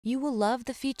You will love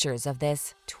the features of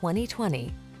this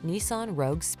 2020 Nissan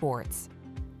Rogue Sports.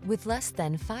 With less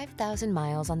than 5,000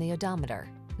 miles on the odometer,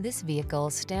 this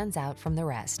vehicle stands out from the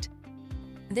rest.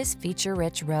 This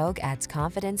feature-rich Rogue adds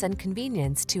confidence and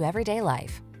convenience to everyday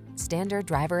life. Standard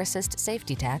driver assist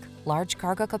safety tech, large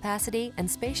cargo capacity, and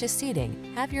spacious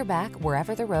seating have your back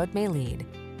wherever the road may lead.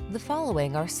 The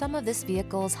following are some of this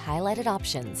vehicle's highlighted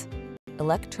options: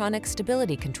 electronic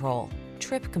stability control,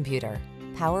 trip computer,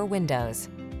 power windows,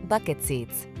 bucket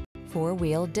seats,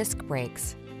 four-wheel disc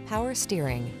brakes, power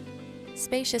steering.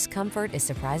 Spacious comfort is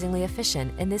surprisingly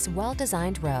efficient in this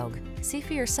well-designed Rogue. See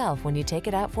for yourself when you take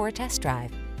it out for a test drive.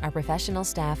 Our professional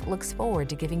staff looks forward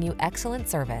to giving you excellent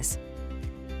service.